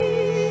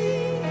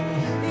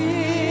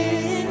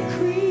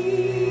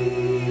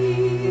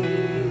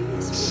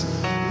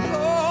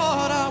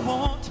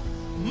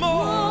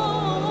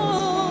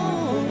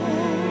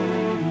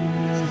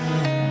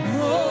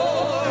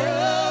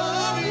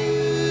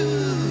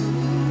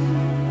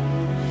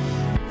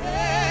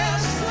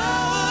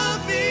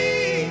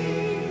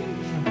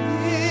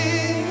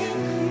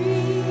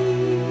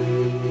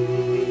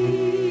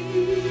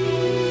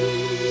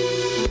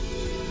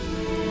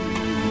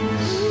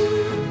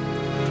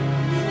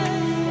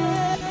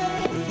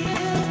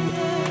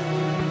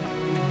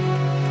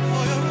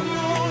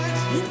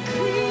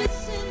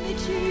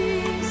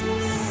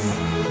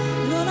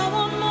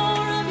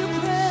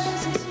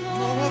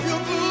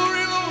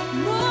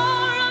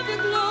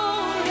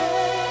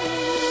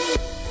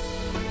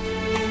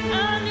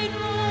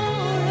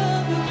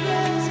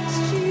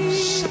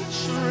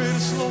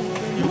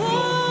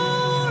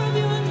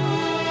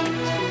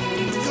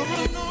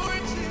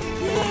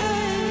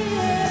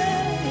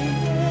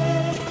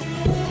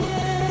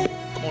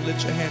on,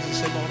 lift your hands and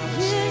say, Lord, I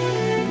receive.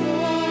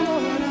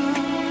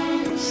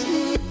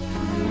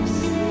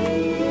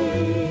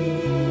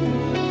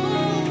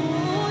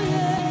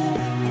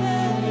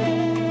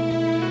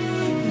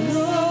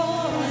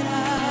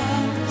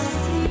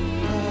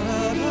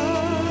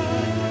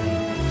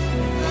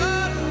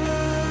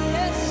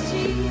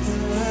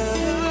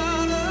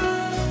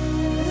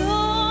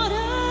 Lord,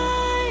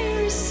 I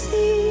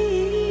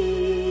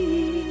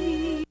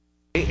receive.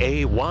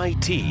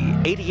 AYT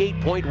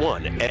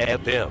 88.1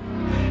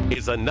 FM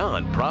is a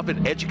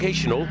non-profit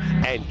educational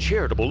and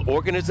charitable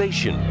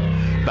organization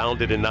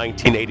founded in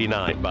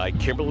 1989 by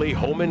Kimberly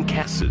Holman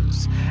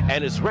Cassis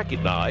and is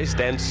recognized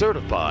and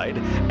certified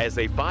as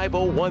a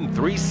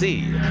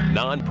 5013C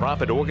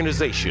non-profit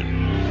organization.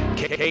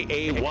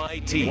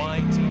 KAYT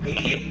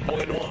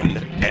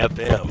 88.1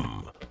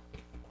 FM.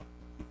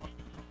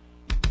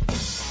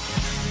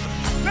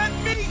 Let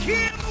me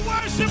hear the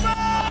worshiper!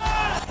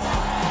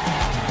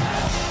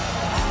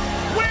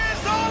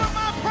 Where's all of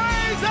my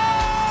praises?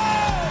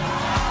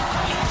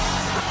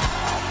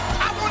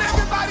 I want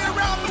everybody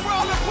around the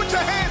world to put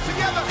your hands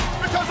together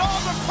because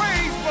all the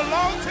praise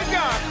belongs to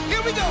God.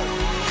 Here we go.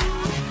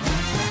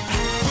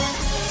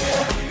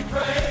 Every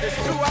praise is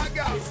to our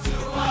God.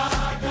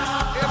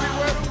 Every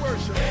word of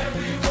worship.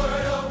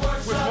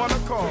 With one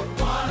accord.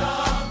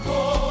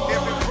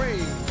 Every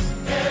praise.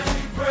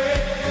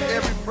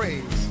 Every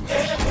praise.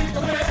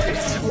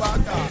 It's to our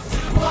God.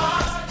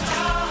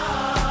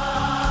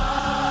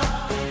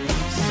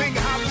 Sing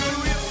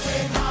hallelujah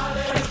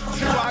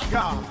to our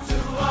God.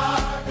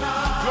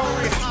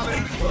 Glory,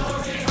 hallelujah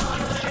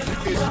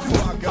is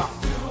to our God.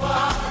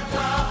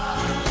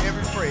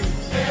 Every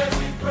praise.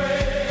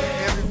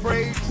 Every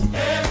praise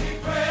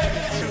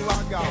is to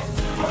our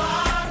God.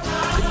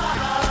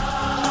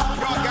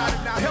 Y'all got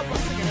it now. Help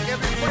us sing it.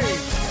 Every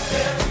praise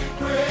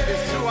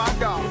is to our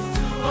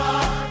God.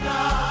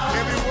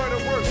 Every word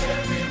of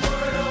worship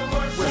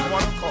with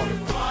one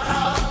accord.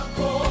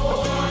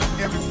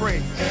 Every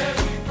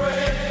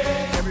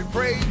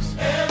praise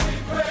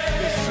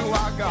is to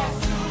our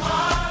God.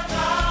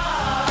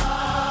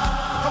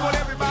 Come on,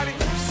 everybody,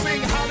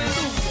 sing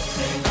hallelujah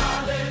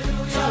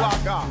to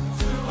our God.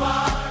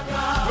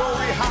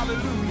 Glory,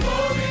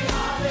 hallelujah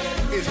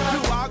is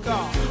to our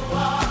God.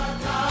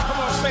 Come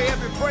on, say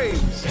every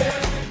praise.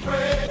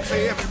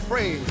 Say every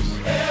praise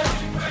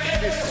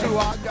is to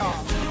our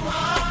God.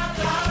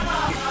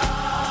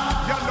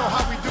 Y'all know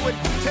how we do it.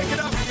 Take it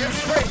up.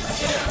 Every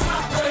praise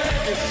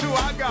is to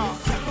our God.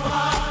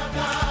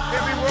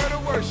 Every word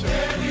of worship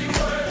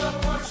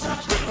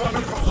with one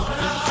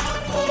accord.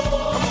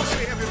 Come on,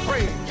 say every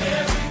praise.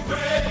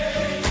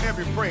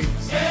 Every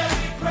praise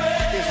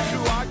is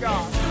to our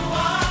God.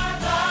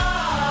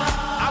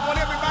 I want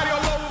everybody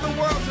all over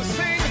the world to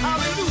sing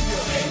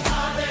hallelujah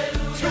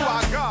to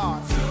our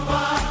God.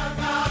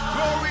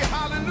 Glory,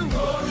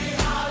 hallelujah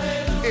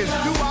is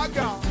to our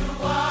God.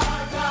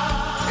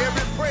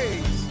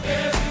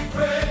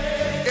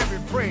 Every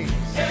praise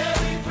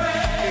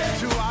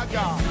is to our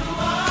God.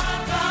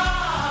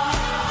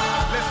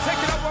 Let's